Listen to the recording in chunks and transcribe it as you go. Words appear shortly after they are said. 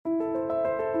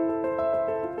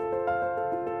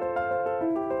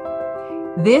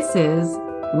This is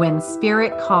When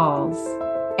Spirit Calls,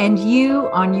 and you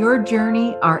on your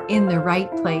journey are in the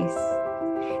right place.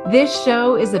 This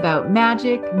show is about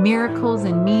magic, miracles,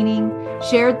 and meaning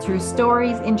shared through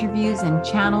stories, interviews, and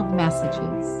channeled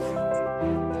messages.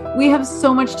 We have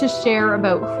so much to share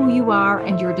about who you are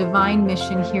and your divine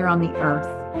mission here on the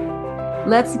earth.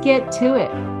 Let's get to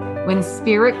it. When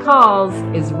Spirit Calls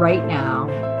is right now.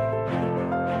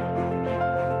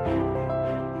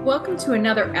 Welcome to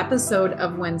another episode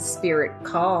of When Spirit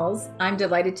Calls. I'm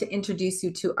delighted to introduce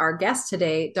you to our guest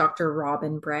today, Dr.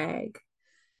 Robin Bragg.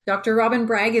 Dr. Robin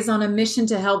Bragg is on a mission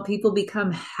to help people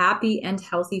become happy and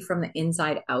healthy from the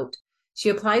inside out. She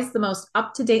applies the most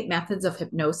up-to-date methods of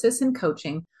hypnosis and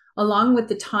coaching, along with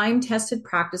the time-tested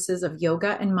practices of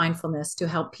yoga and mindfulness to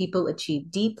help people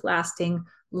achieve deep, lasting,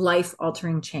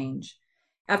 life-altering change.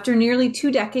 After nearly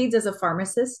 2 decades as a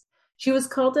pharmacist, she was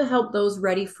called to help those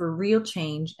ready for real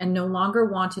change and no longer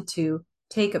wanted to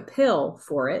take a pill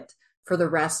for it for the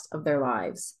rest of their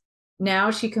lives.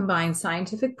 Now she combines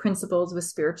scientific principles with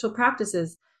spiritual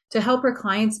practices to help her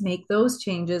clients make those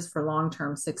changes for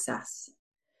long-term success.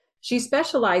 She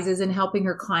specializes in helping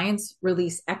her clients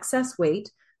release excess weight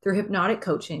through hypnotic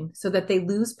coaching so that they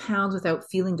lose pounds without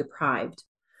feeling deprived.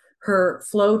 Her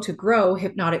Flow to Grow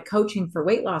hypnotic coaching for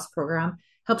weight loss program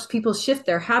helps people shift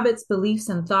their habits, beliefs,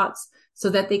 and thoughts so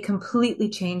that they completely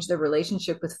change their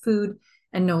relationship with food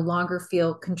and no longer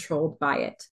feel controlled by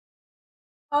it.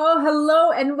 Oh,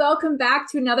 hello, and welcome back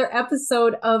to another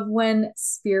episode of When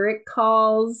Spirit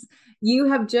Calls. You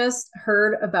have just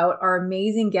heard about our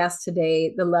amazing guest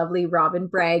today. The lovely Robin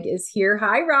Bragg is here.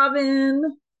 Hi,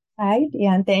 Robin. Hi,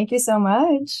 Dan. Thank you so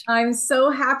much. I'm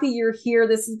so happy you're here.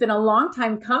 This has been a long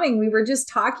time coming. We were just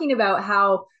talking about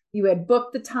how you had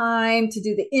booked the time to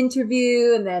do the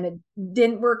interview and then it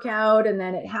didn't work out and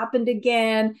then it happened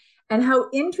again, and how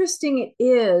interesting it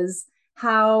is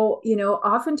how,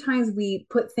 oftentimes we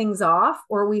put things off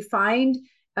or we find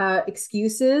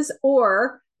excuses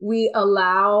or we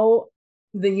allow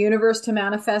the universe to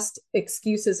manifest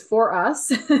excuses for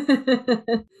us.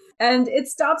 And it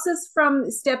stops us from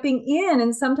stepping in.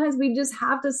 And sometimes we just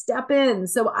have to step in.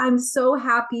 So I'm so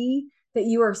happy that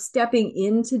you are stepping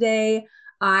in today.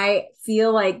 I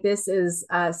feel like this is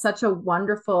such a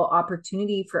wonderful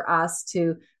opportunity for us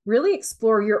to really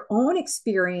explore your own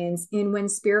experience in when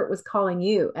Spirit was calling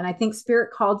you. And I think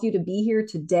Spirit called you to be here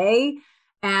today.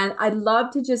 And I'd love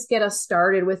to just get us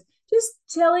started with just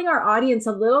telling our audience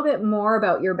a little bit more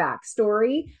about your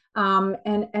backstory,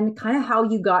 and kind of how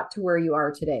you got to where you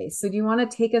are today. So do you want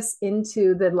to take us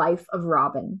into the life of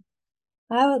Robin?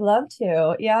 I would love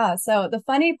to. Yeah. So the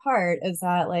funny part is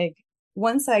that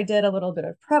once I did a little bit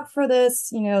of prep for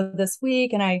this, this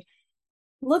week, and I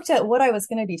looked at what I was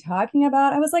going to be talking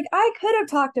about, I was like, I could have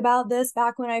talked about this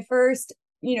back when I first,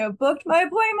 booked my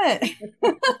appointment.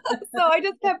 So I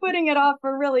just kept putting it off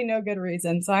for really no good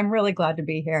reason. So I'm really glad to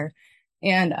be here.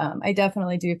 And I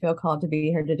definitely do feel called to be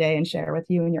here today and share with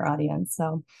you and your audience.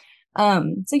 So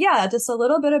yeah, just a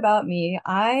little bit about me.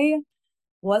 I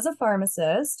was a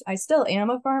pharmacist. I still am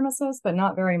a pharmacist, but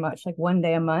not very much, like one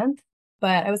day a month.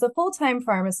 But I was a full-time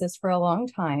pharmacist for a long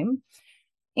time.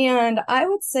 And I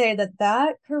would say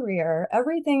that career,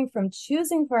 everything from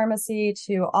choosing pharmacy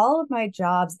to all of my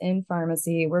jobs in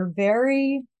pharmacy were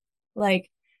very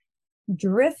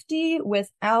drifty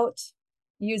without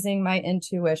using my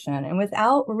intuition and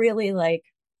without really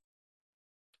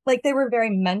they were very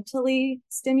mentally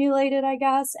stimulated, I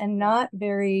guess, and not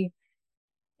very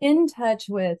in touch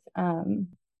with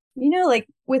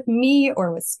with me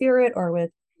or with spirit or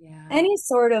with any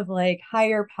sort of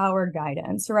higher power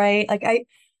guidance, right?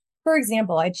 For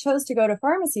example, I chose to go to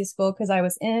pharmacy school because I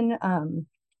was in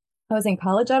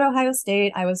college at Ohio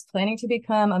State. I was planning to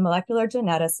become a molecular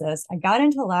geneticist. I got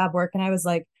into lab work and I was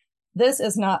like, this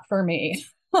is not for me.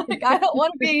 I don't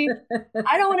want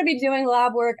to be doing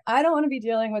lab work. I don't want to be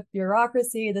dealing with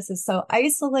bureaucracy. This is so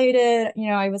isolated.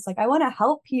 I was like, I want to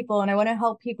help people, and I want to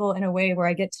help people in a way where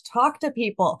I get to talk to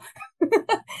people,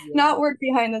 not work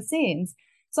behind the scenes.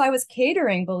 So I was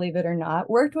catering, believe it or not,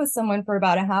 worked with someone for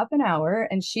about a half an hour,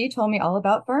 and she told me all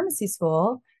about pharmacy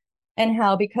school and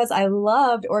how, because I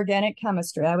loved organic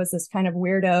chemistry, I was this kind of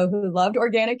weirdo who loved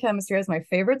organic chemistry as my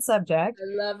favorite subject.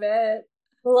 I love it.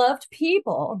 Loved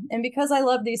people. And because I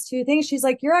love these two things, she's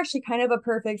like, you're actually kind of a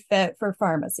perfect fit for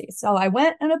pharmacy. So I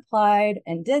went and applied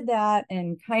and did that,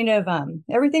 and kind of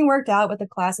everything worked out with the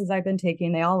classes I've been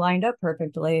taking. They all lined up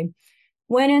perfectly.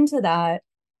 Went into that.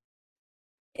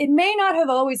 It may not have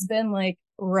always been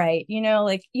right,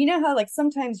 how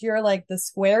sometimes you're the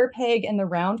square peg in the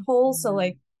round hole. So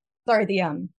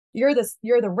you're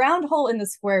the round hole in the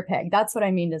square peg. That's what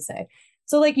I mean to say.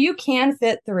 So like you can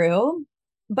fit through,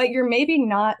 but you're maybe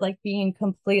not like being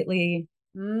completely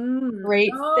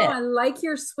great Oh, fit. I like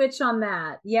your switch on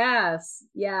that. Yes,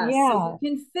 yes. So you Yeah.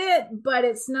 can fit, but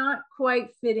it's not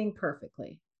quite fitting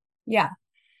perfectly. Yeah.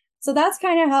 So that's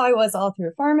kind of how I was all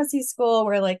through pharmacy school,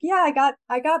 where like, yeah,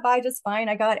 I got by just fine.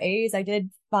 I got A's. I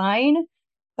did fine,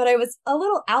 but I was a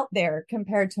little out there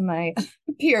compared to my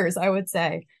peers, I would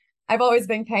say. I've always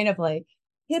been kind of like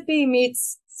hippie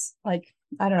meets like,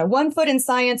 I don't know, 1 foot in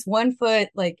science, 1 foot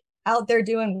like out there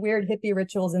doing weird hippie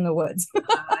rituals in the woods.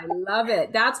 I love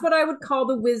it. That's what I would call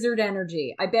the wizard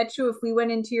energy. I bet you if we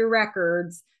went into your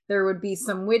records, there would be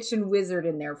some witch and wizard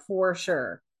in there for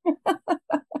sure.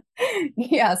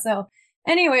 Yeah. So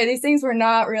anyway, these things were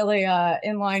not really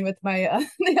in line with my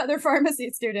the other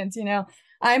pharmacy students.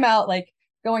 I'm out like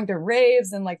going to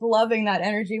raves and like loving that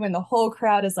energy when the whole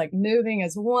crowd is like moving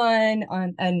as one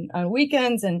on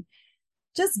weekends and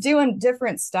just doing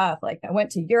different stuff. Like I went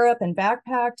to Europe and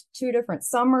backpacked 2 different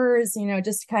summers,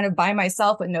 just kind of by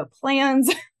myself with no plans.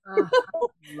 Ah,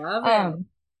 love it. um,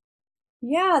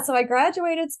 yeah, so I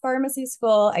graduated pharmacy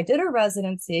school. I did a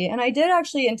residency, and I did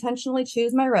actually intentionally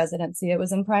choose my residency. It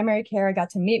was in primary care. I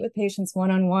got to meet with patients one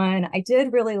on one. I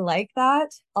did really like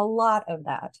that, a lot of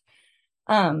that.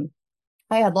 Um,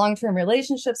 I had long-term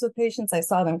relationships with patients. I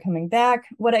saw them coming back.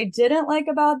 What I didn't like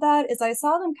about that is I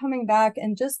saw them coming back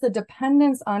and just the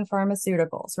dependence on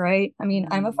pharmaceuticals, right? I mean,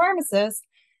 I'm a Mm, pharmacist,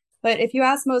 but if you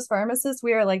ask most pharmacists,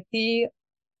 we are like the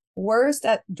worst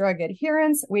at drug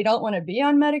adherence. We don't want to be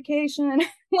on medication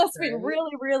unless we right.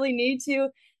 really, really need to.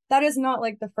 That is not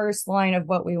like the first line of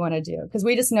what we want to do because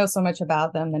we just know so much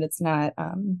about them that it's not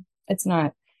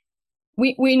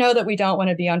we know that we don't want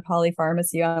to be on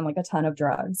polypharmacy on like a ton of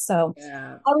drugs. So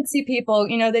Yeah. I would see people,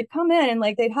 they'd come in and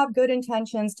like they'd have good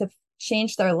intentions to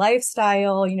change their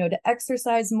lifestyle, to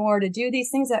exercise more, to do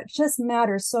these things that just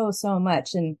matter so, so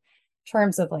much in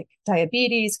terms of like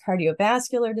diabetes,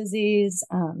 cardiovascular disease,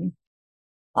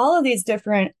 all of these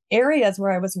different areas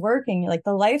where I was working, like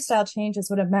the lifestyle changes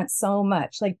would have meant so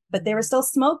much. Like, but they were still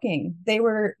smoking. They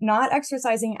were not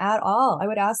exercising at all. I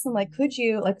would ask them, like, could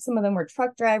you, like, some of them were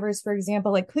truck drivers, for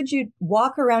example, like, could you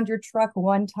walk around your truck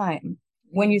one time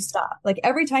when you stop? Like,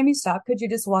 every time you stop, could you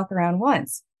just walk around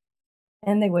once?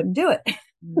 And they wouldn't do it.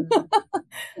 Mm.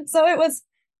 So it was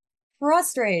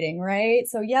frustrating, right?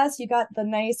 So yes, you got the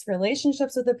nice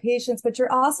relationships with the patients, but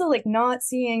you're also like not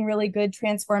seeing really good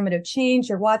transformative change.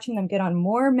 You're watching them get on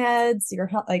more meds. You're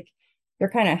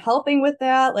kind of helping with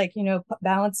that, like,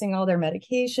 balancing all their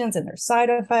medications and their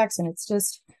side effects. And it's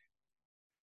just,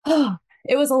 oh,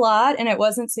 it was a lot and it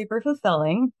wasn't super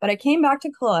fulfilling. But I came back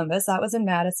to Columbus. That was in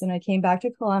Madison. I came back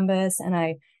to Columbus and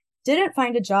I didn't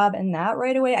find a job in that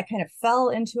right away. I kind of fell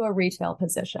into a retail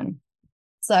position.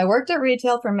 So I worked at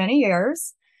retail for many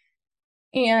years.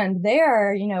 And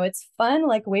there, it's fun.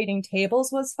 Like waiting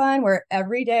tables was fun, where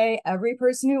every day, every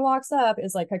person who walks up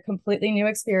is like a completely new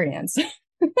experience.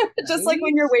 Just like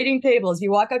when Right. you're waiting tables,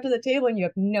 you walk up to the table and you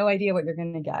have no idea what you're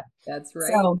going to get. That's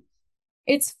right. So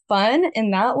it's fun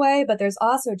in that way, but there's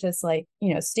also just like,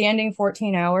 standing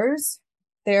 14 hours.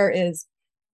 There is,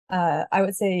 I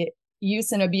would say,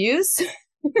 use and abuse,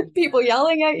 people Yeah.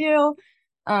 yelling at you.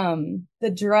 The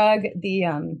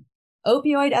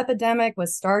opioid epidemic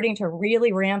was starting to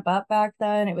really ramp up back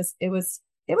then. It was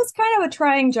kind of a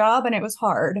trying job and it was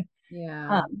hard.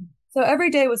 Yeah. So every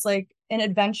day was like an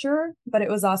adventure, but it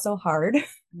was also hard.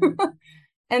 Mm.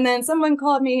 And then someone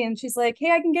called me and she's like,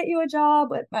 "Hey, I can get you a job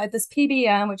at this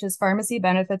PBM, which is pharmacy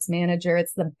benefits manager.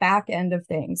 It's the back end of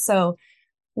things. So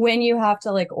when you have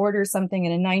to like order something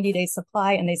in a 90-day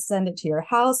supply and they send it to your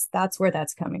house, that's where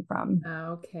that's coming from."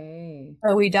 Okay.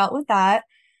 So we dealt with that.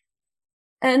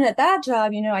 And at that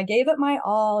job, I gave it my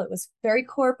all. It was very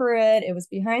corporate. It was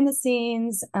behind the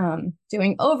scenes,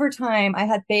 doing overtime. I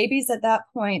had babies at that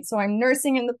point. So I'm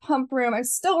nursing in the pump room. I'm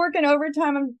still working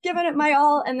overtime. I'm giving it my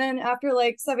all. And then after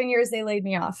like 7 years, they laid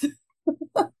me off. And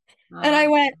Uh, I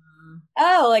went,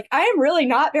 oh, like I am really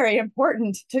not very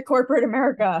important to corporate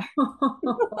America.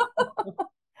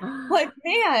 Like,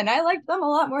 man, I liked them a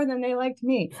lot more than they liked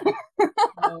me.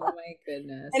 oh my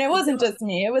goodness. And it I wasn't don't, just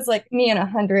me. It was like me and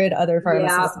 100 other yeah,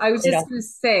 pharmacists. I was just going to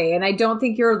say, and I don't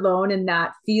think you're alone in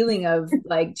that feeling of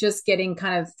like just getting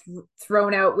kind of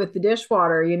thrown out with the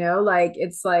dishwater, like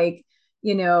it's like,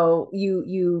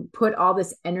 you put all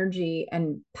this energy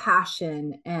and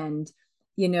passion and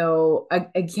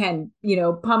again,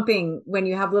 pumping when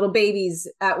you have little babies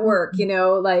at work,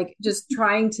 like just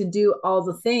trying to do all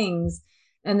the things.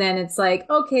 And then it's like,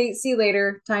 okay, see you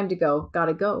later, time to go,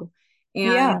 gotta go.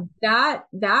 And Yeah.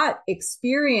 that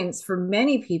experience for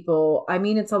many people, I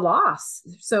mean, it's a loss.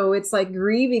 So it's like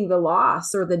grieving the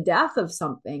loss or the death of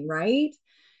something, right?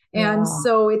 And Yeah.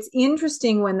 so it's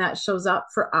interesting when that shows up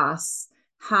for us,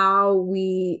 how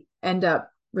we end up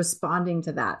responding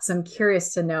to that. So I'm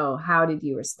curious to know, how did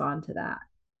you respond to that?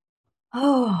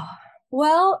 Oh,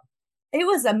 well, it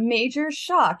was a major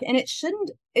shock. And it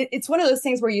shouldn't, it's one of those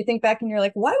things where you think back and you're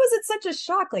like, why was it such a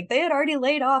shock? Like they had already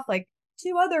laid off like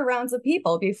two other rounds of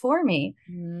people before me,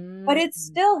 but Mm. it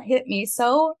still hit me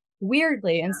so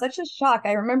weirdly and such a shock.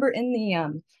 I remember in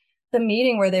the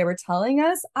meeting where they were telling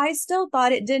us, I still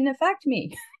thought it didn't affect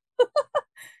me.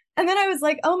 And then I was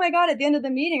like, oh my God, at the end of the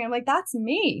meeting, I'm like, that's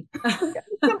me. Like,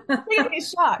 I'm completely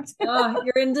shocked. Oh,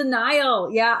 you're in denial.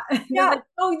 Yeah. They're Yeah, like,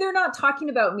 oh, they're not talking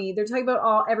about me. They're talking about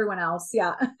all everyone else.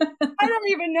 Yeah. I don't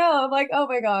even know. I'm like, oh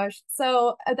my gosh.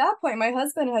 So at that point, my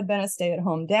husband had been a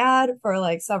stay-at-home dad for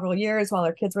like several years while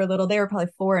our kids were little. They were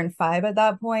probably 4 and 5 at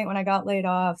that point when I got laid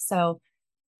off. So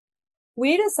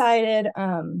we decided,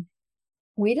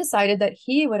 we decided that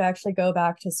he would actually go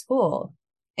back to school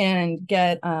and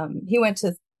get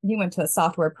he went to a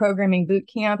software programming boot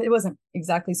camp. It wasn't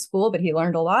exactly school, but he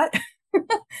learned a lot.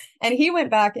 And he went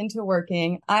back into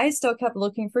working. I still kept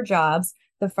looking for jobs.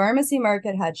 The pharmacy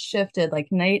market had shifted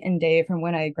like night and day from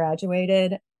when I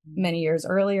graduated many years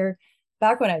earlier.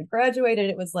 Back when I graduated,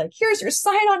 it was like, here's your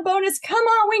sign on bonus. Come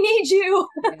on, we need you.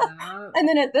 Yeah. And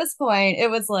then at this point,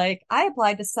 it was like I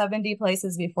applied to 70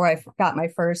 places before I got my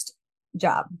first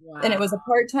job. And it Wow. was a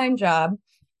part time job,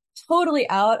 totally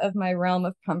out of my realm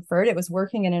of comfort. It was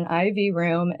working in an IV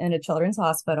room in a children's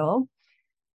hospital,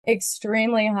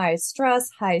 extremely high stress,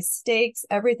 high stakes.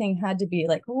 Everything had to be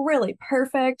like really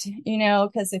perfect,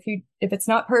 because if it's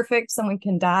not perfect, someone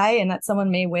can die and that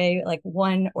someone may weigh like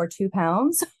 1 or 2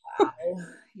 pounds. Wow.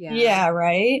 Yeah. Yeah,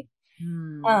 right.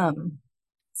 Hmm. Um,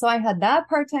 so I had that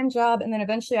part-time job and then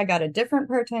eventually I got a different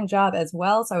part-time job as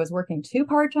well. So I was working two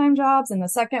part-time jobs and the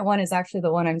second one is actually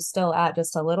the one I'm still at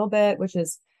just a little bit, which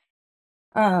is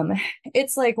um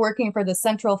it's like working for the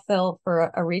central fill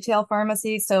for a retail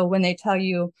pharmacy. So when they tell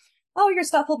you, "Oh, your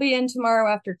stuff will be in tomorrow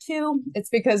after 2," it's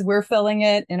because we're filling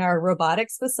it in our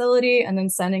robotics facility and then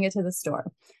sending it to the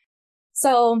store.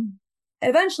 So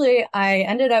eventually I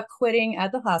ended up quitting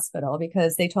at the hospital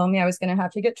because they told me I was going to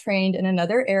have to get trained in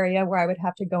another area where I would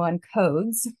have to go on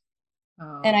codes.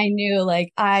 And Oh, I knew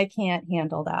like I can't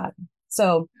handle that.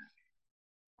 So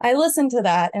I listened to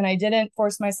that and I didn't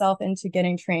force myself into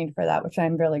getting trained for that, which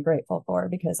I'm really grateful for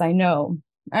because I know,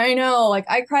 like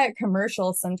I cry at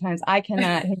commercials sometimes. I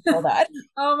cannot handle that.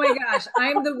 oh my gosh,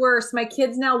 I'm the worst. My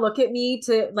kids now look at me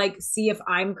to like see if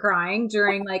I'm crying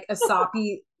during like a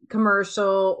soppy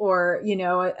commercial or,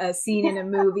 a scene in a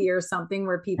movie or something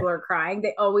where people are crying.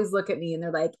 They always look at me and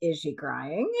they're like, is she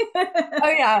crying? Oh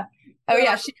yeah. Oh So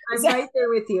yeah, she I'm is. right there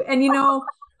with you. And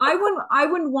I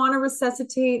wouldn't want to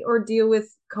resuscitate or deal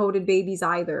with coded babies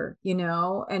either,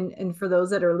 and for those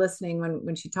that are listening,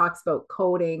 when she talks about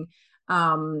coding,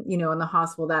 in the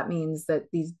hospital, that means that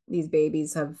these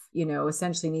babies have,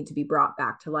 essentially need to be brought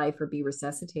back to life or be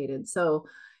resuscitated. So,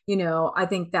 I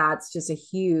think that's just a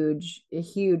huge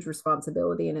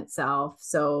responsibility in itself.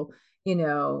 So,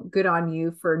 good on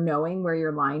you for knowing where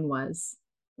your line was.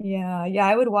 Yeah, yeah.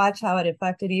 I would watch how it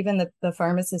affected even the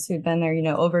pharmacists who'd been there,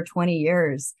 over 20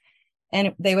 years.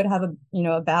 And they would have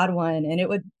a bad one and it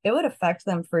would affect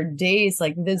them for days,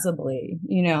 like visibly,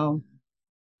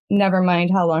 never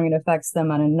mind how long it affects them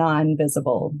on a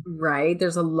non-visible. Right.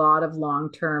 There's a lot of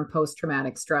long-term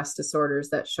post-traumatic stress disorders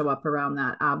that show up around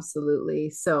that. Absolutely.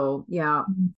 So, yeah.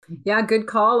 Yeah, good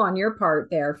call on your part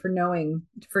there for knowing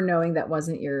that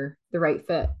wasn't the right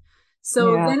fit.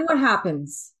 So Yeah. then what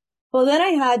happens? Well, then I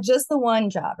had just the one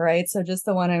job, right? So just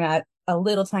the one I'm at a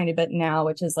little tiny bit now,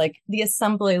 which is like the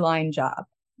assembly line job.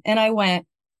 And I went,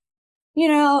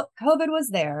 COVID was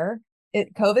there.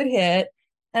 COVID hit.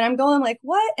 And I'm going like,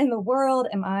 what in the world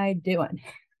am I doing?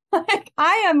 Like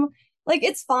I am like,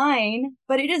 it's fine,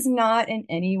 but it is not in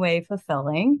any way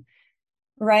fulfilling,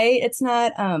 right? It's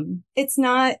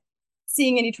not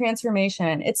seeing any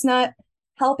transformation. It's not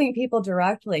helping people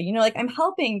directly. Like I'm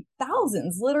helping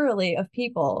thousands literally of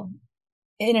people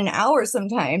in an hour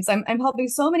sometimes. I'm helping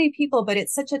so many people, but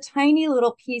it's such a tiny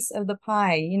little piece of the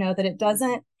pie, that it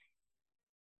doesn't,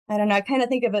 I don't know, I kind of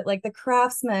think of it like the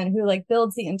craftsman who like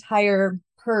builds the entire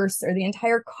purse or the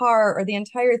entire car or the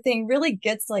entire thing really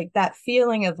gets like that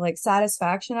feeling of like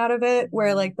satisfaction out of it,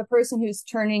 where like the person who's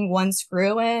turning one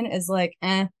screw in is like,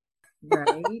 eh.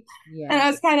 Right. And Yeah. I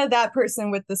was kind of that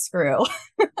person with the screw.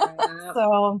 Yeah.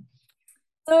 So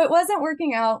So it wasn't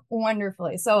working out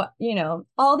wonderfully. So,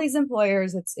 all these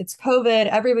employers, it's COVID,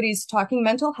 everybody's talking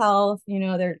mental health,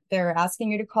 they're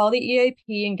asking you to call the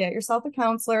EAP and get yourself a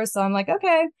counselor. So I'm like,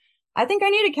 okay, I think I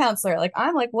need a counselor. Like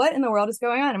I'm like, what in the world is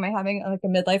going on? Am I having like a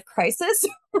midlife crisis?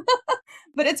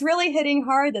 But it's really hitting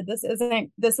hard that this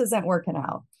isn't working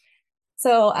out.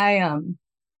 So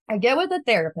I get with a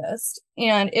therapist,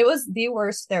 and it was the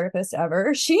worst therapist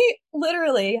ever. She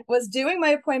literally was doing my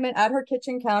appointment at her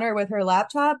kitchen counter with her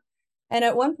laptop. And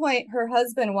at one point, her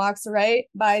husband walks right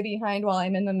by behind while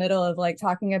I'm in the middle of like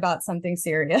talking about something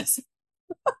serious.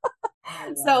 Oh,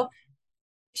 wow. So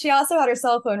she also had her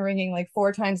cell phone ringing like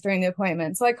 4 times during the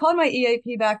appointment. So I called my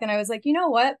EAP back and I was like, you know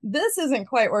what? This isn't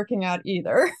quite working out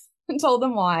either, and told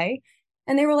them why.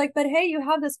 And they were like, but hey, you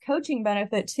have this coaching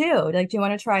benefit too. Like, do you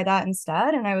want to try that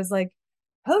instead? And I was like,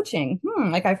 coaching?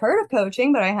 Like I've heard of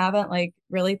coaching, but I haven't like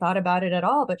really thought about it at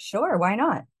all. But sure, why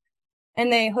not?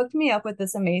 And they hooked me up with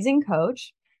this amazing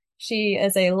coach. She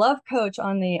is a love coach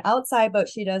on the outside, but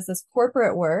she does this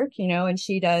corporate work, and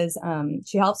she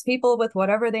helps people with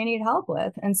whatever they need help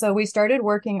with. And so we started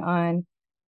working on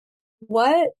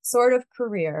what sort of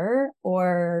career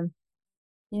or,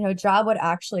 job would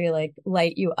actually like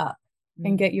light you up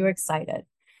and Mm. get you excited.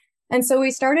 And so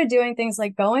we started doing things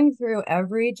like going through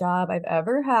every job I've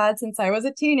ever had since I was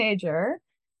a teenager,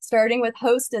 starting with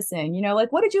hostessing,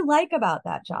 like what did you like about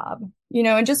that job?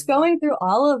 And just going through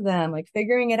all of them, like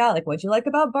figuring it out, like what'd you like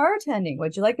about bartending?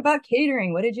 What'd you like about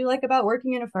catering? What did you like about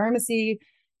working in a pharmacy?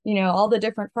 All the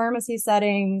different pharmacy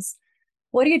settings.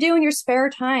 What do you do in your spare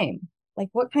time? Like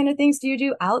what kind of things do you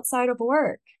do outside of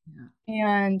work? Yeah.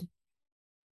 And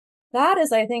that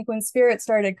is, I think, when spirit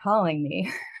started calling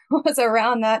me was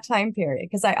around that time period.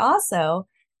 Because I also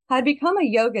had become a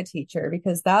yoga teacher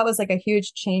because that was like a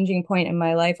huge changing point in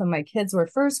my life when my kids were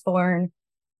first born.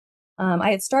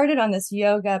 I had started on this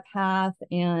yoga path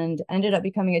and ended up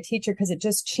becoming a teacher because it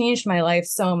just changed my life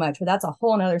so much. But that's a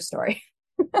whole nother story.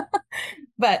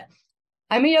 But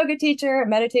I'm a yoga teacher,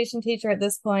 meditation teacher at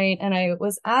this point, and I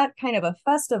was at kind of a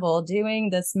festival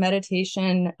doing this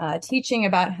meditation, teaching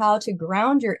about how to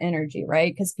ground your energy,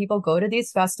 right? Because people go to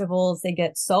these festivals, they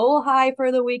get so high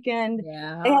for the weekend, they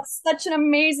Yeah. have such an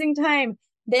amazing time.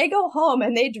 They go home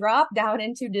and they drop down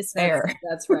into That's despair.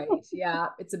 that's right. Yeah.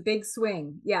 It's a big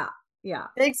swing. Yeah. Yeah.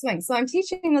 Big swing. So I'm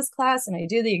teaching this class and I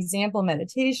do the example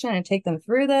meditation and take them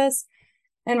through this.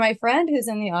 And my friend who's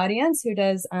in the audience who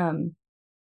does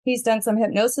he's done some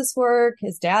hypnosis work.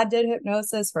 His dad did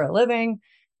hypnosis for a living,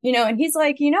 and he's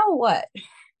like, you know what?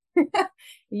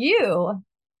 You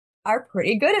are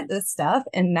pretty good at this stuff.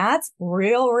 And that's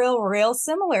real, real, real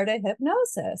similar to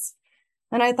hypnosis.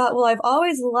 And I thought, well, I've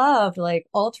always loved like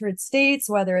altered states,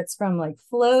 whether it's from like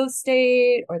flow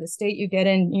state or the state you get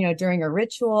in, during a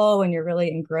ritual when you're really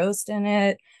engrossed in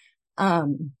it.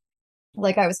 Um,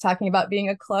 like I was talking about being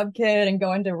a club kid and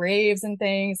going to raves and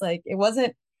things. Like I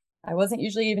wasn't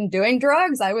usually even doing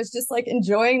drugs. I was just like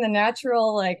enjoying the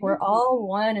natural, like we're all Energy.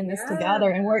 one in this Yeah. together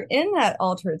and we're in that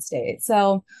altered state.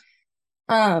 So,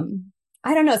 I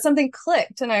don't know, something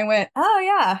clicked and I went, oh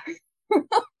yeah,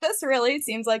 this really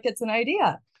seems like it's an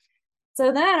idea.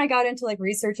 So then I got into like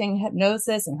researching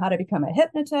hypnosis and how to become a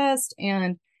hypnotist.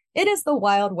 And it is the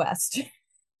Wild West,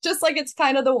 just like it's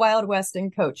kind of the Wild West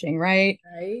in coaching, right?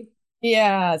 Right.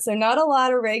 Yeah, so not a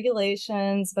lot of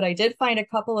regulations, but I did find a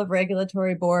couple of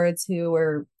regulatory boards who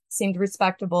were seemed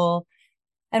respectable.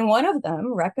 And one of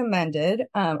them recommended,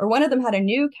 or one of them had a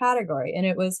new category, and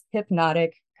it was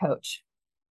hypnotic coach.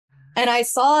 And I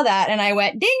saw that and I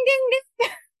went, ding, ding, ding.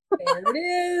 There it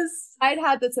is. I'd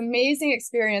had this amazing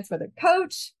experience with a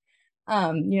coach.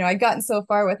 I'd gotten so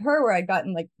far with her where I'd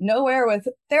gotten like nowhere with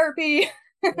therapy.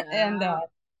 and Yeah.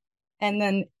 and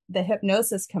then the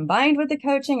hypnosis combined with the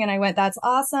coaching. And I went, that's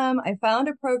awesome. I found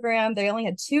a program. They only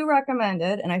had 2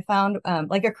 recommended, and I found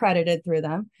like accredited through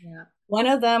them. Yeah. One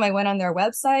of them, I went on their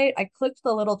website, I clicked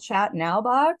the little chat now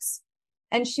box,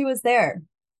 and she was there.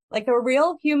 Like a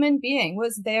real human being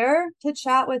was there to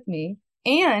chat with me.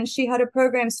 And she had a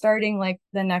program starting like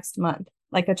the next month,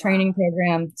 like a training Wow.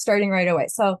 program starting right away.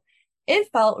 So it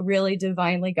felt really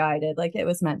divinely guided, like it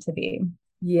was meant to be.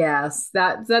 Yes,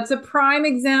 that's a prime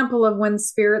example of when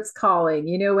spirit's calling.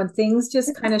 When things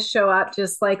just kind of show up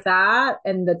just like that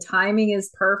and the timing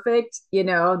is perfect,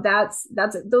 that's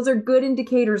those are good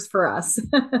indicators for us.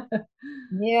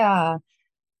 Yeah.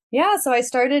 Yeah. So I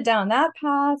started down that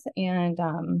path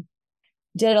and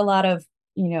did a lot of,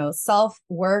 self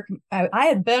work. I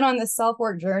had been on this self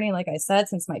work journey, like I said,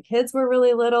 since my kids were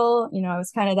really little. I was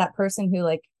kind of that person who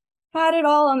like had it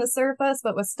all on the surface,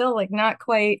 but was still like not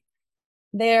quite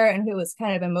there and who was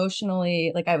kind of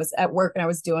emotionally like I was at work and I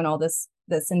was doing all this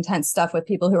intense stuff with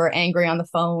people who are angry on the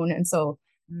phone. And so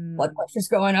blood Mm, pressure's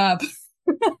going up.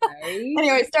 right.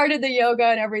 Anyway, I started the yoga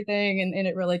and everything and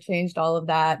it really changed all of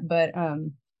that. But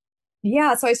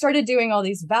yeah, so I started doing all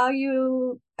these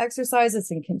value exercises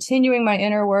and continuing my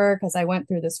inner work as I went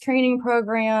through this training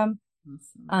program.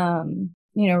 Awesome.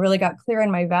 Really got clear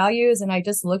on my values and I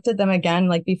just looked at them again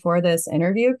like before this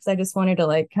interview because I just wanted to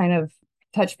like kind of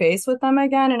touch base with them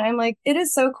again. And I'm like, it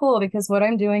is so cool because what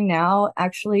I'm doing now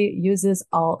actually uses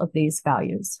all of these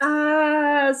values.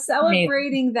 Ah, Amazing.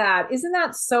 celebrating that. Isn't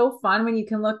that so fun when you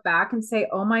can look back and say,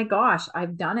 "Oh my gosh,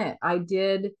 I've done it. I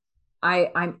did.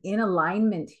 I'm in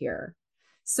alignment here."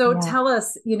 So Yeah. tell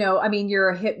us, I mean, you're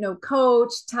a hypno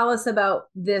coach. Tell us about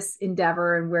this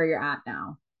endeavor and where you're at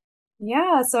now.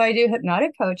 Yeah. So I do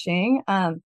hypnotic coaching.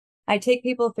 I take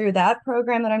people through that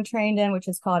program that I'm trained in, which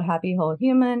is called Happy Whole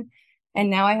Human. And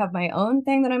now I have my own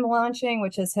thing that I'm launching,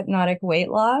 which is hypnotic weight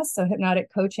loss. So hypnotic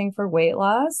coaching for weight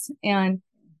loss. And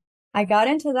I got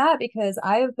into that because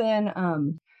I've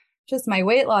been just my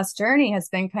weight loss journey has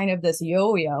been kind of this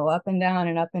yo-yo up and down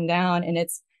and up and down. And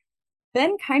it's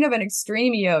been kind of an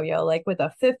extreme yo-yo, like with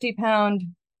a 50 pound,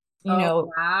 you Oh,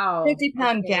 know, wow. 50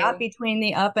 pound gap Okay. between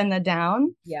the up and the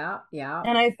down. Yeah, yeah.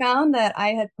 And I found that I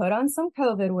had put on some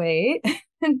COVID weight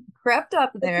and crept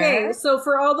up Okay, there. so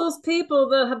for all those people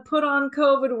that have put on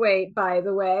COVID weight, by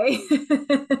the way,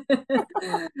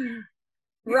 Yeah.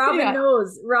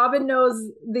 Robin knows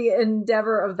the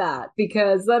endeavor of that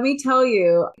because let me tell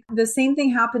you, the same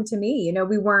thing happened to me.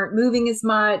 We weren't moving as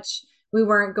much, we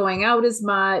weren't going out as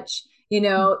much.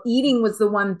 Eating was the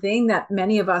one thing that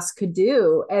many of us could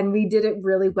do, and we did it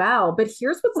really well. But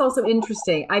here's what's also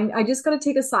interesting. I just got to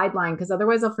take a sideline because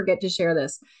otherwise I'll forget to share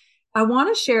this. I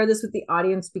want to share this with the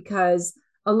audience because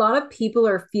a lot of people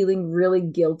are feeling really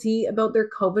guilty about their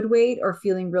COVID weight or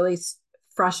feeling really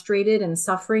frustrated and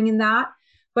suffering in that.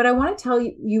 But I want to tell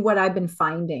you what I've been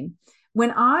finding.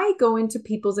 When I go into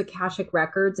people's Akashic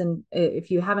records, and if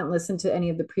you haven't listened to any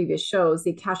of the previous shows,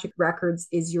 the Akashic records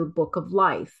is your book of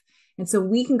life. And so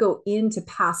we can go into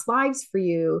past lives for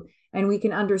you and we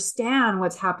can understand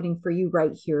what's happening for you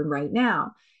right here and right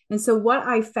now. And so, what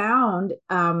I found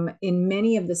in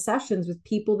many of the sessions with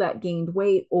people that gained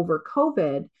weight over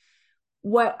COVID,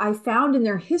 what I found in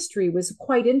their history was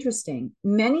quite interesting.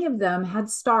 Many of them had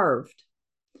starved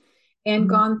and Mhm.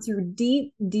 gone through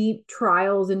deep, deep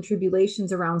trials and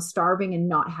tribulations around starving and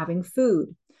not having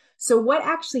food. So, what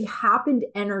actually happened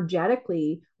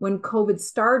energetically when COVID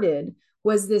started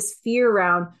was this fear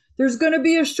around there's going to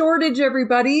be a shortage,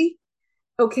 everybody.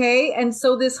 Okay. And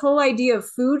so, this whole idea of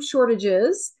food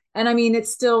shortages, and I mean, there's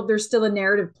still a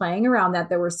narrative playing around that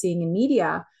we're seeing in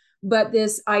media. But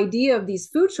this idea of these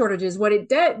food shortages, what it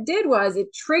did was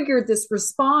it triggered this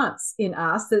response in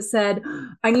us that said,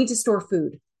 I need to store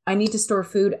food. I need to store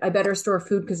food. I better store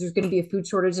food because there's going to be a food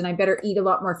shortage and I better eat a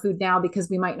lot more food now because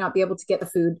we might not be able to get the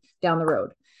food down the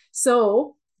road.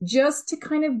 So, just to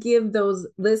kind of give those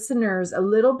listeners a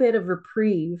little bit of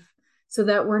reprieve so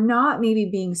that we're not maybe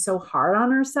being so hard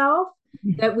on ourselves,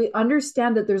 that we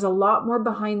understand that there's a lot more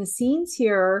behind the scenes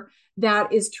here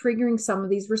that is triggering some of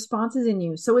these responses in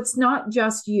you. So it's not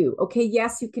just you. Okay,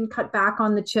 yes, you can cut back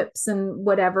on the chips and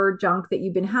whatever junk that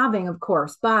you've been having, of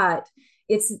course, but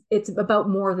it's about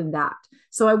more than that.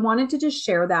 So I wanted to just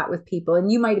share that with people,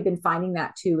 and you might have been finding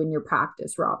that too in your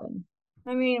practice, Robin.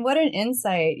 I mean, what an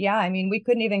insight. Yeah. I mean, we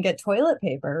couldn't even get toilet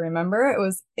paper. Remember? It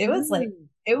was like, Mm,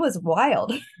 it was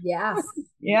wild. yes,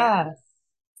 Yeah. yes.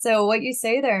 So what you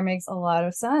say there makes a lot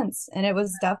of sense. And it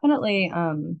was definitely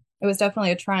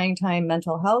a trying time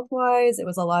mental health wise. It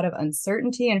was a lot of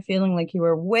uncertainty and feeling like you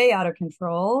were way out of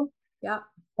control. Yeah.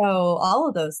 So all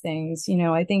of those things,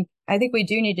 I think we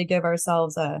do need to give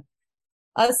ourselves a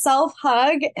self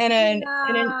hug and an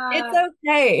it's Yeah.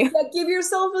 okay. Yeah, give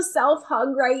yourself a self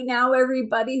hug right now,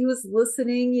 everybody who's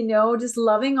listening, just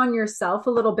loving on yourself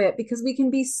a little bit because we can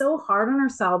be so hard on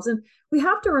ourselves. And we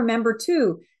have to remember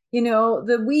too,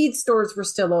 the weed stores were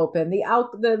still open,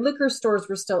 the liquor stores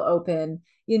were still open.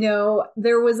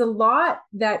 There was a lot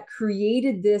that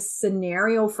created this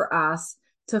scenario for us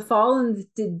to fall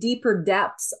into deeper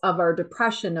depths of our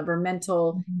depression, of our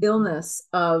mental illness,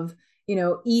 of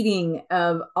eating,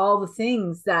 of all the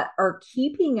things that are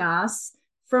keeping us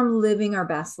from living our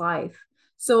best life.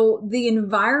 So the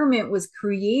environment was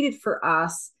created for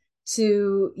us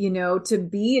to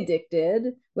be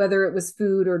addicted, whether it was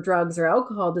food or drugs or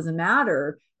alcohol, doesn't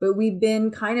matter. But we've been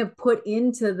kind of put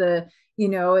into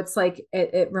it's like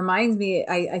it reminds me,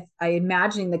 I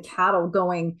imagine the cattle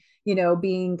going,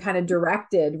 being kind of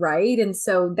directed, right? And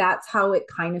so that's how it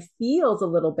kind of feels a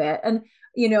little bit. And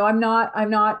I'm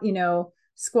not,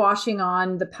 squashing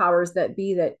on the powers that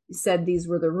be that said these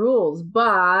were the rules,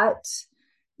 but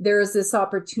there's this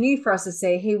opportunity for us to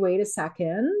say, hey, wait a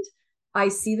second. I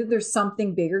see that there's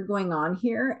something bigger going on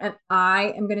here, and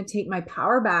I am going to take my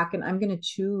power back and I'm going to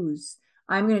choose.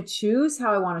 I'm going to choose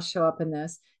how I want to show up in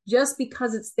this. Just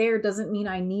because it's there doesn't mean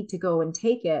I need to go and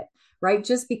take it, right?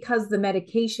 Just because the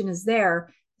medication is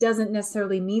there doesn't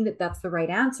necessarily mean that that's the right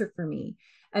answer for me.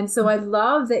 And so I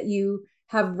love that you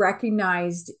have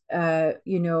recognized,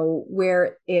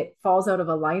 where it falls out of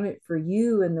alignment for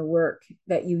you and the work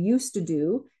that you used to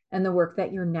do and the work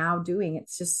that you're now doing.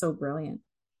 It's just so brilliant.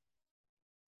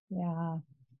 Yeah.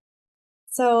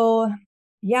 So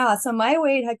yeah, so my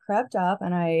weight had crept up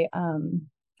and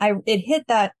it hit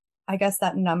that, I guess,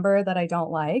 that number that I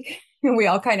don't like. And we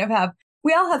all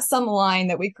have some line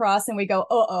that we cross and we go,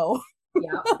 uh-oh.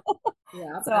 Yeah.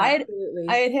 Yeah, So I absolutely.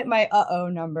 had hit my uh-oh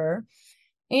number.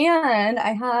 And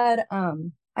I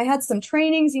had some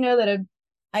trainings, that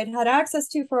I'd had access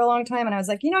to for a long time. And I was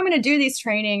like, I'm going to do these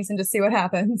trainings and just see what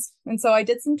happens. And so I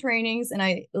did some trainings and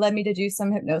I led me to do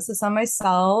some hypnosis on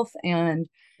myself. And,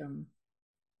 Um,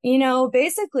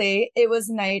 basically it was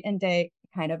night and day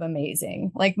kind of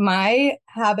amazing. Like my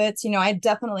habits, I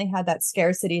definitely had that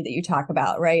scarcity that you talk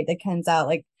about, right? That comes out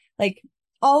like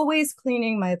always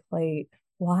cleaning my plate.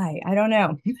 Why? I don't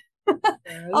know. right.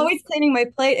 Always cleaning my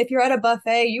plate. If you're at a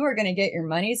buffet, you are going to get your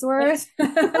money's worth,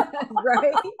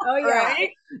 Right. Oh yeah. right?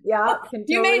 Yeah. Can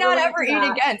You may totally not relate ever to eat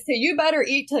that. again, so you better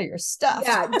eat till you're stuffed.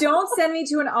 Yeah. Don't send me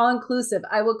to an all inclusive.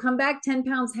 I will come back 10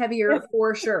 pounds heavier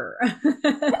for sure.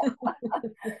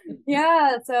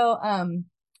 Yeah. So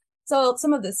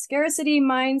some of the scarcity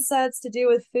mindsets to do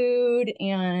with food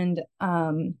and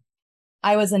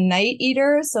I was a night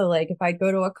eater. So like if I'd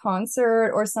go to a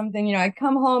concert or something, I'd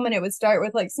come home and it would start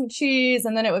with like some cheese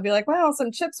and then it would be like, well,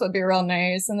 some chips would be real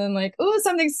nice. And then like, ooh,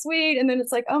 something sweet. And then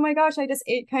it's like, oh my gosh, I just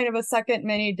ate kind of a second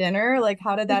mini dinner. Like,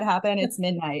 how did that happen? It's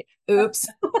midnight. Oops.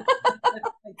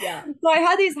 Yeah. So I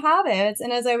had these habits.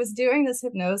 And as I was doing this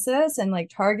hypnosis and like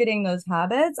targeting those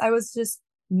habits, I was just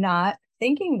not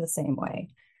thinking the same way.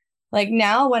 Like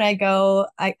now when I go,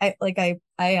 I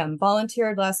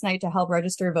volunteered last night to help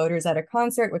register voters at a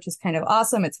concert, which is kind of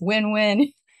awesome. It's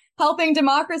win-win, helping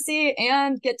democracy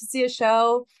and get to see a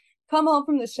show. Come home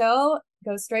from the show,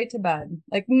 go straight to bed.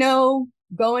 Like no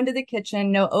go into the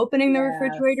kitchen, no opening the Yes.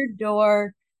 refrigerator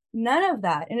door, none of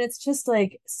that. And it's just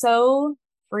like so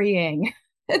freeing.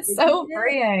 It's Isn't so it?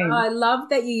 freeing. I love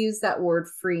that you use that word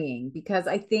freeing because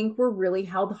I think we're really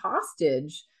held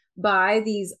hostage by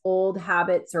these old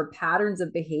habits or patterns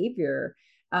of behavior.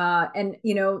 And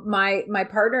my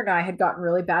partner and I had gotten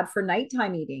really bad for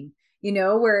nighttime eating,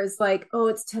 where it's like, oh,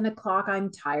 it's 10 o'clock,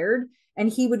 I'm tired. And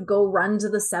he would go run to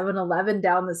the 7-Eleven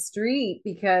down the street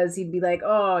because he'd be like,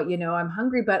 oh, I'm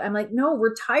hungry. But I'm like, no,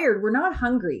 we're tired. We're not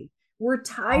hungry. We're Yeah.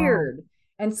 tired.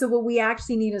 And so, what we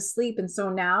actually need is sleep. And so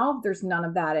now there's none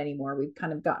of that anymore. We've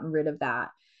kind of gotten rid of that,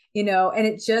 and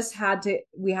it just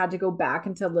we had to go back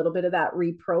into a little bit of that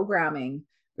reprogramming,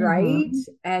 right?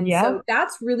 Mm-hmm. And Yep. so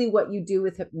that's really what you do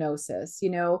with hypnosis.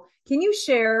 Can you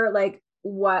share like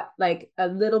a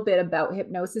little bit about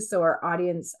hypnosis so our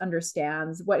audience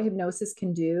understands what hypnosis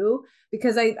can do?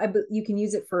 Because you can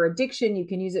use it for addiction, you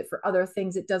can use it for other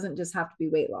things. It doesn't just have to be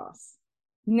weight loss.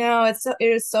 No, it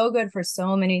is so good for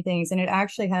so many things, and it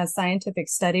actually has scientific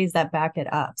studies that back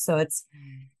it up. So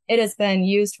it has been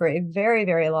used for a very,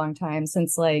 very long time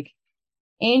since like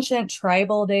ancient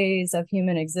tribal days of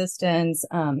human existence.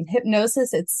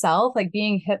 Hypnosis itself, like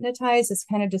being hypnotized, is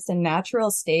kind of just a natural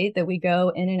state that we go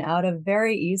in and out of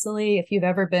very easily. If you've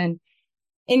ever been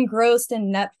engrossed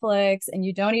in Netflix and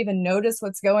you don't even notice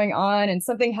what's going on, and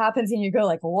something happens and you go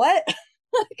like, "What?"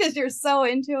 because you're so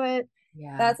into it.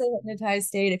 Yeah. That's a hypnotized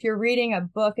state. If you're reading a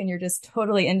book and you're just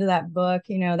totally into that book,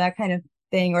 that kind of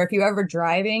thing. Or if you ever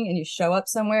driving and you show up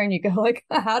somewhere and you go like,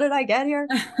 how did I get here?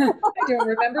 I don't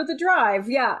remember the drive.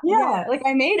 Yeah. Yeah, like Yes.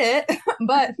 I made it,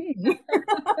 but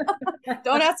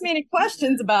don't ask me any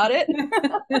questions about it.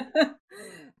 But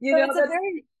it's a That's,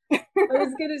 very, I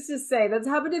was gonna just say that's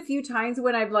happened a few times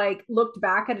when I've like looked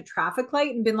back at a traffic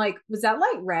light and been like, was that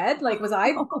light red? Like, was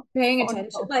I oh, paying oh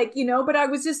attention? no. Like, but I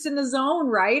was just in the zone,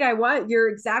 right? You're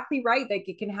exactly right. Like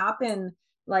it can happen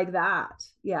like that.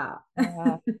 Yeah.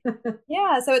 Yeah.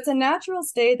 Yeah, so it's a natural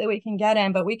state that we can get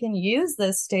in, but we can use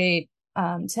this state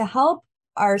to help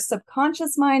our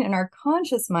subconscious mind and our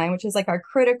conscious mind, which is like our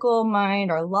critical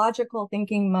mind, our logical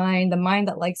thinking mind, the mind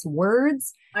that likes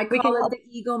words. I We can call it help, the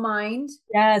ego mind.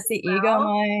 yes, the ego Well,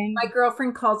 mind. my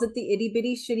girlfriend calls it the itty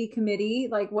bitty shitty committee,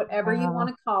 like whatever you want Wow.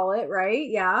 to call it, right?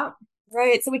 Yeah.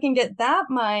 Right. So we can get that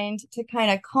mind to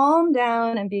kind of calm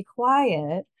down and be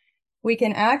quiet. We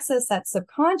can access that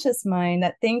subconscious mind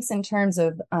that thinks in terms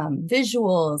of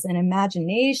visuals and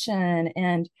imagination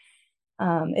and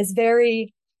is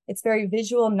very, it's very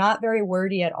visual, not very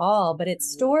wordy at all, but it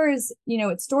stores,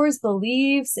 it stores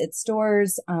beliefs, it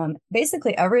stores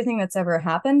basically everything that's ever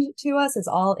happened to us is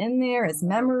all in there as Wow.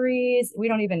 memories. We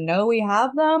don't even know we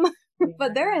have them,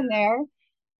 but they're in Yeah. there.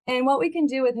 And what we can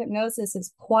do with hypnosis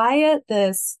is quiet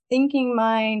this thinking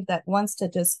mind that wants to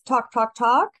just talk, talk,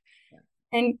 talk,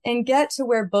 and get to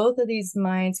where both of these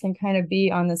minds can kind of be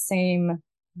on the same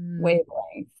Mm.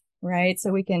 wavelength, right?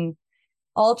 So we can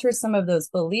alter some of those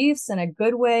beliefs in a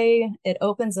good way. It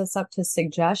opens us up to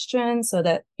suggestions so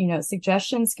that,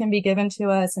 suggestions can be given to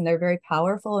us and they're very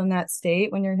powerful in that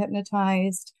state when you're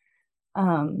hypnotized.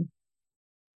 Um,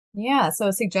 yeah.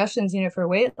 So suggestions, for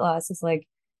weight loss is like,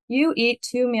 you eat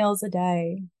 2 meals a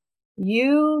day.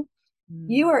 You,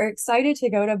 you Mm. are excited to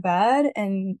go to bed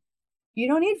and you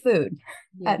don't eat food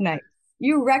Yeah. at night.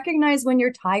 You recognize when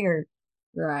you're tired.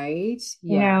 Right.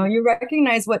 Yeah. You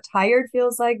recognize what tired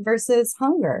feels like versus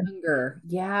hunger Hunger.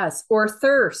 Yes. Or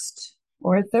thirst.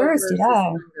 or thirst. Versus Yeah.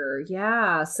 hunger.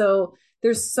 Yeah. So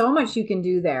there's so much you can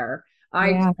do there.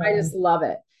 Yeah. I just love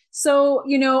it. So,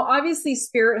 obviously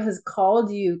spirit has called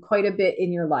you quite a bit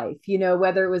in your life,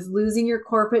 whether it was losing your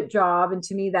corporate job. And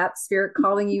to me, that's spirit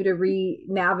calling you to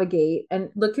re-navigate and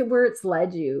look at where it's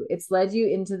led you. It's led you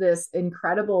into this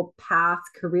incredible path,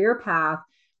 career path,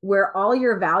 where all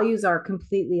your values are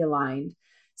completely aligned.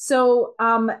 So,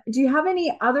 do you have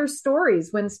any other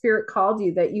stories when spirit called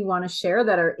you that you want to share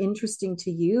that are interesting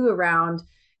to you around,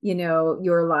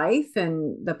 your life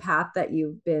and the path that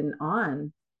you've been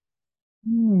on?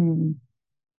 Hmm.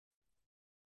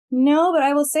 No, but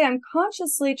I will say I'm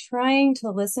consciously trying to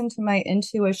listen to my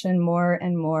intuition more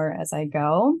and more as I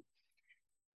go.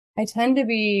 I tend to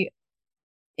be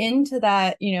into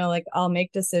that, like I'll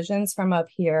make decisions from up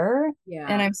here. And Yeah.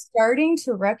 I'm starting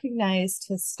to recognize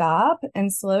to stop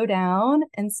and slow down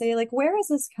and say, like, where is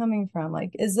this coming from?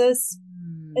 Like, is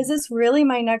Mm. this really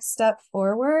my next step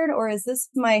forward? Or is this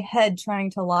my head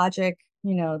trying to logic,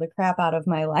 the crap out of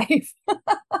my life?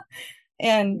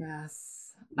 And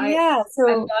Yes. yeah, I so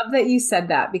love that you said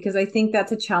that because I think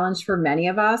that's a challenge for many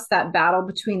of us, that battle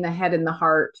between the head and the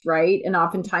heart, right? And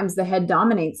oftentimes the head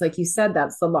dominates, like you said,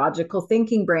 that's the logical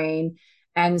thinking brain.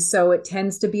 And so it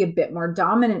tends to be a bit more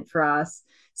dominant for us.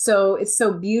 So it's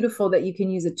so beautiful that you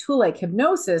can use a tool like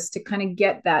hypnosis to kind of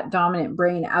get that dominant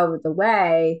brain out of the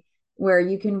way where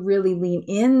you can really lean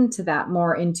into that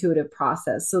more intuitive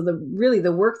process. So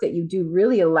the work that you do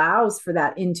really allows for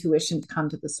that intuition to come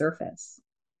to the surface.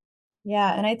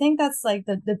 yeah, and I think that's like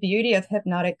the beauty of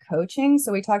hypnotic coaching.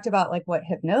 So we talked about like what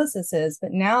hypnosis is,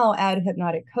 but now add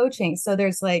hypnotic coaching. So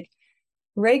there's like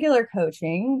regular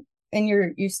coaching and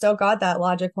you still got that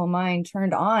logical mind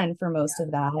turned on for most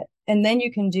of that. And then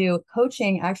you can do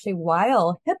coaching actually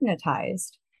while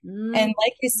hypnotized. Mm, And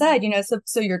like you said,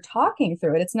 so you're talking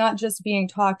through it. It's not just being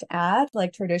talked at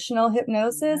like traditional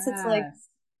hypnosis. yes.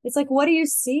 It's like what do you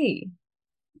see?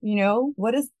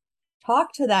 What is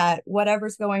talk to that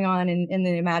whatever's going on in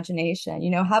the imagination,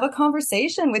 have a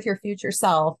conversation with your future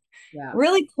self. Yeah.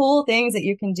 Really cool things that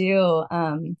you can do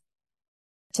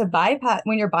to bypass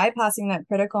when you're bypassing that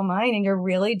critical mind and you're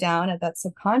really down at that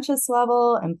subconscious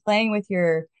level and playing with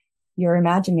your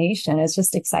imagination. It's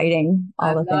just exciting, I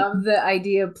all the things. love the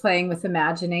idea of playing with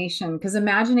imagination because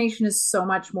imagination is so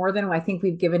much more than I think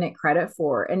we've given it credit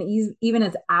for. And even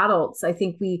as adults, I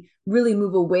think we really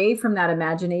move away from that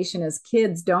imagination as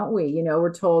kids, don't we?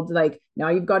 We're told like, now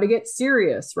you've got to get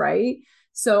serious, right?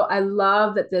 So I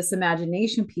love that this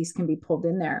imagination piece can be pulled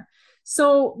in there.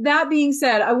 So that being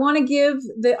said, I want to give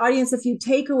the audience a few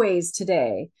takeaways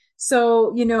today.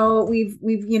 So,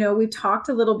 we've talked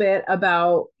a little bit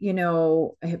about,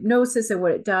 hypnosis and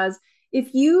what it does.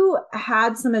 If you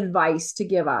had some advice to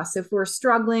give us, if we're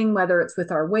struggling, whether it's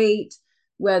with our weight,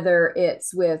 whether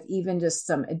it's with even just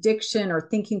some addiction or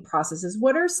thinking processes,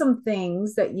 what are some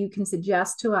things that you can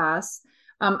suggest to us,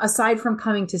 aside from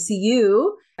coming to see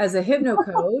you as a hypno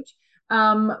coach?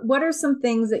 What are some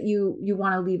things that you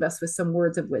want to leave us with some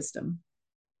words of wisdom?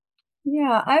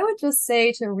 Yeah, I would just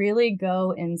say to really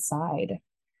go inside.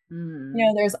 Mm,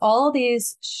 There's all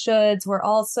these shoulds. We're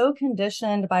all so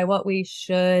conditioned by what we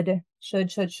should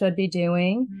be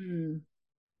doing. mm,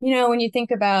 When you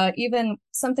think about even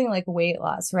something like weight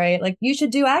loss, right? Like you should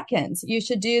do Atkins, you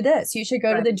should do this, you should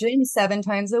go to the right. gym 7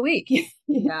 times a week.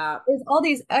 Yeah. There's all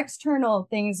these external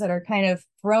things that are kind of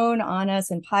thrown on us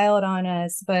and piled on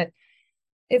us. But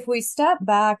if we step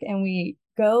back and we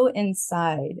go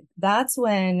inside, that's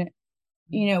when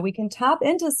we can tap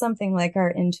into something like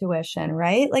our intuition,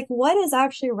 right? Like what is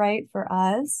actually right for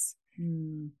us.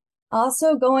 Mm.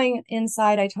 Also going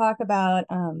inside, I talk about,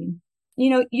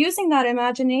 using that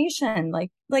imagination,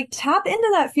 like tap into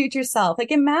that future self.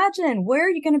 Like imagine where are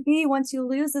you going to be once you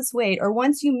lose this weight or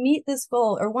once you meet this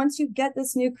goal or once you get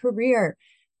this new career.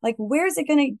 Like where's it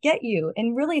going to get you?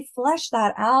 And really flesh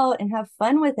that out and have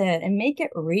fun with it and make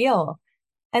it real.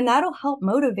 And that'll help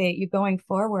motivate you going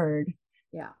forward.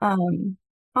 Yeah.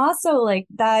 Also like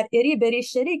that itty bitty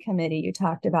shitty committee you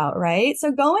talked about, right? So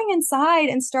going inside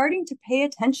and starting to pay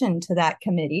attention to that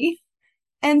committee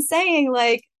and saying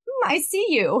like, I see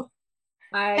you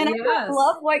and I Yes.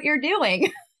 love what you're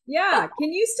doing. Yeah.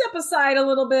 Can you step aside a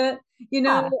little bit? You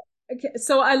know, Yeah. okay,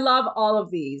 so I love all of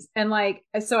these. And like,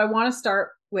 so I want to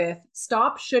start with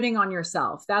stop shitting on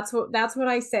yourself. That's what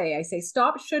I say. I say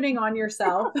stop shitting on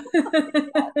yourself.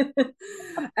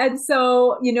 And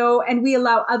so, and we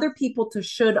allow other people to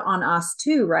should on us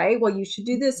too, right? Well, you should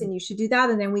do this and you should do that.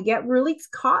 And then we get really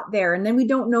caught there and then we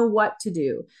don't know what to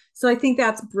do. So I think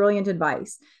that's brilliant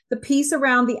advice. The piece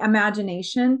around the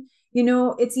imagination,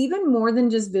 it's even more than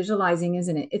just visualizing,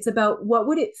 isn't it? It's about what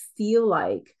would it feel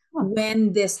like Huh.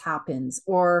 when this happens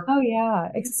or Oh yeah.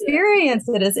 this. Experience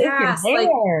it as if you're Yes, like,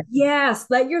 there. yes,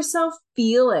 let yourself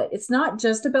feel it. It's not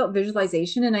just about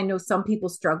visualization. And I know some people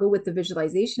struggle with the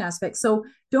visualization aspect. So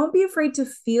don't be afraid to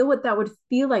feel what that would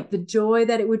feel like, the joy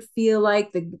that it would feel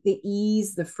like, the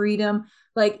ease, the freedom.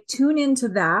 Like tune into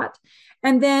that.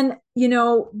 And then,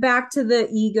 back to the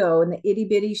ego and the itty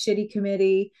bitty shitty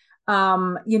committee.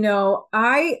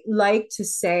 I like to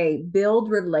say build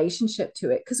relationship to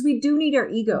it because we do need our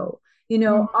ego.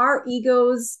 Mhm. Our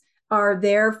egos are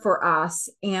there for us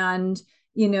and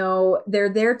they're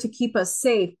there to keep us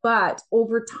safe, but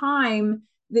over time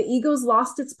the ego's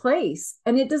lost its place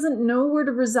and it doesn't know where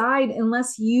to reside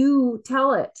unless you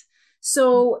tell it.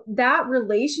 So that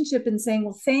relationship and saying,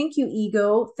 well, thank you,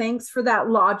 ego, thanks for that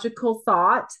logical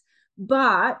thought,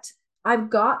 but I've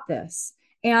got this.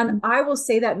 And I will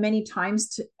say that many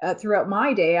times throughout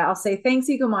my day. I'll say thanks,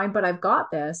 ego mind, but I've got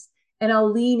this, and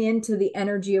I'll lean into the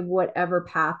energy of whatever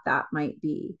path that might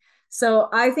be. So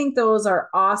I think those are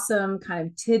awesome kind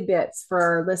of tidbits for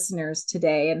our listeners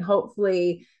today. And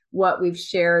hopefully, what we've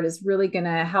shared is really going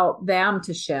to help them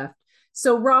to shift.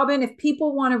 So, Robin, if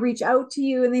people want to reach out to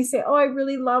you and they say, oh, I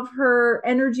really love her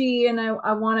energy and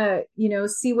I want to,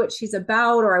 see what she's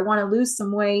about, or I want to lose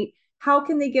some weight, how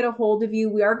can they get a hold of you?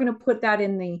 We are going to put that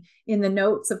in the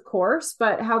notes, of course,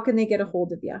 but how can they get a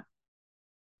hold of you?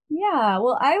 Yeah,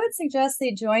 well, I would suggest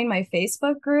they join my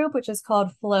Facebook group, which is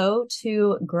called Flow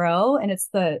to Grow, and it's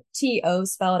the TO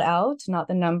spelled out, not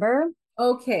the number.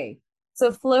 Okay.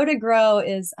 So Flow to Grow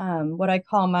is what I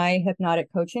call my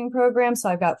hypnotic coaching program. So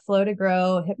I've got Flow to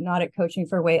Grow, hypnotic coaching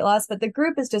for weight loss, but the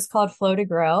group is just called Flow to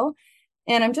Grow.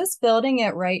 And I'm just building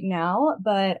it right now,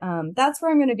 but that's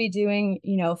where I'm going to be doing,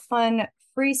 fun,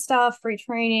 free stuff, free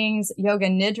trainings, yoga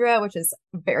nidra, which is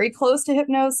very close to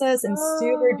hypnosis and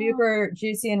super Oh, duper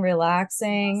juicy and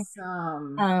relaxing.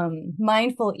 awesome.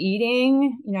 Mindful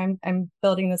eating, I'm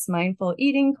building this mindful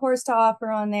eating course to offer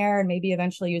on there and maybe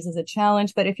eventually use as a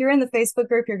challenge. But if you're in the Facebook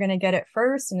group, you're going to get it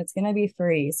first and it's going to be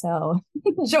free. So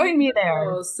join me there.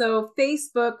 Beautiful. So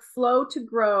Facebook, Flow to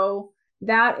Grow,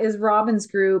 that is Robin's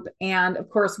group. And of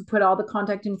course, we put all the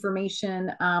contact information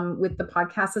with the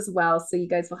podcast as well. So you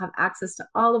guys will have access to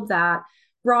all of that.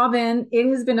 Robin, it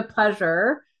has been a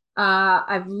pleasure.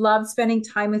 I've loved spending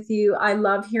time with you. I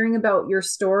love hearing about your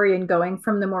story and going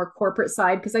from the more corporate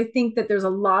side because I think that there's a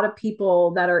lot of people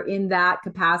that are in that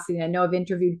capacity. I know I've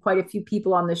interviewed quite a few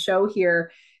people on the show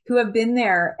here who have been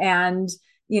there and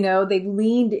they've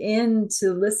leaned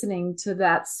into listening to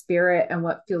that spirit and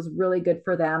what feels really good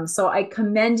for them. So I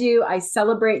commend you. I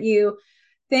celebrate you.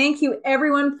 Thank you,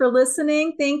 everyone, for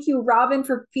listening. Thank you, Robin,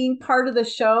 for being part of the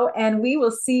show. And we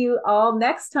will see you all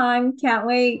next time. Can't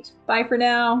wait. Bye for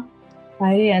now.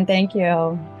 Heidi, and thank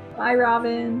you. Bye,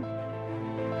 Robin.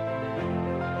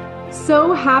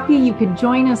 So happy you could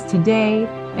join us today.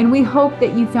 And we hope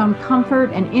that you found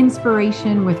comfort and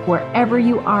inspiration with wherever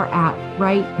you are at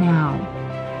right now.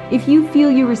 If you feel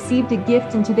you received a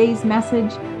gift in today's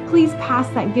message, please pass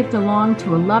that gift along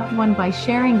to a loved one by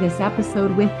sharing this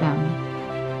episode with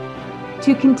them.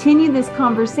 To continue this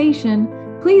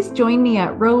conversation, please join me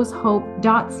at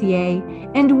rosehope.ca,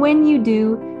 and when you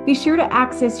do, be sure to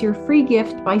access your free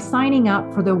gift by signing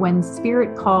up for the When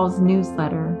Spirit Calls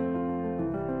newsletter.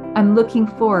 I'm looking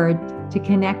forward to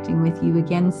connecting with you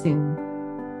again soon.